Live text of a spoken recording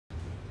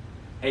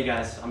Hey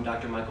guys, I'm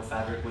Dr. Michael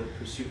Fabric with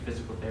Pursuit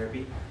Physical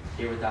Therapy,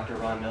 here with Dr.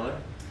 Ron Miller.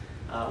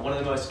 One of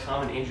the most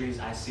common injuries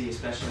I see,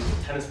 especially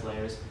with tennis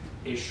players,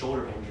 is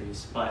shoulder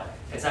injuries, but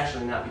it's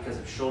actually not because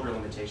of shoulder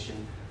limitation.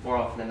 More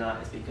often than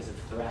not, it's because of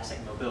thoracic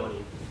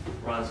mobility.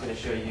 Ron's going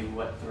to show you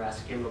what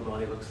thoracic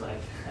immobility looks like.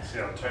 See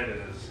how tight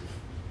it is.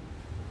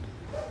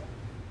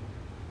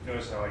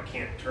 Notice how I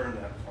can't turn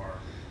that far.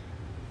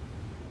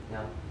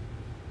 Yeah.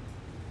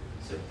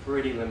 So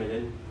pretty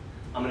limited.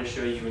 I'm going to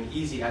show you an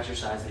easy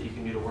exercise that you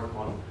can do to work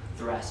on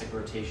thoracic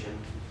rotation.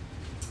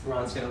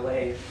 Ron's going to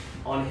lay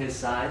on his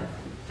side.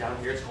 Down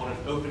here, it's called an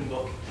open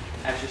book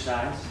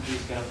exercise.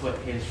 He's going to put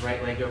his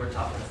right leg over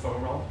top of the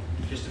foam roll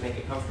just to make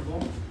it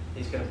comfortable.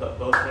 He's going to put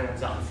both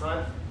hands out in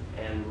front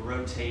and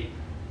rotate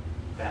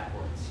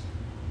backwards.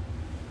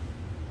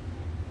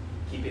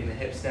 Keeping the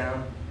hips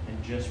down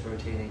and just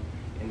rotating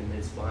in the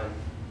mid-spine.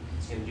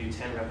 He's going to do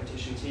 10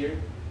 repetitions here,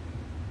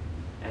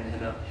 and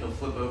then he'll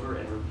flip over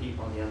and repeat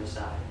on the other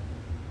side.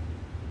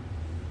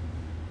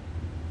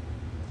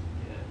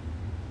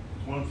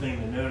 One thing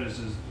to notice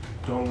is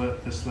don't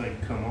let this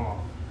leg come off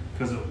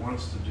because it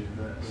wants to do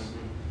this.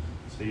 Mm-hmm.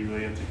 So you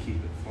really have to keep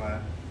it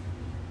flat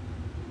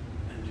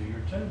and do your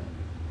 10.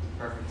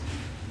 Perfect.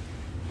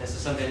 This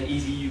is something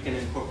easy you can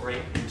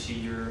incorporate into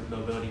your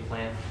mobility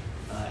plan.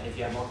 If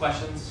you have more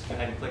questions, go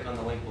ahead and click on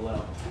the link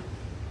below.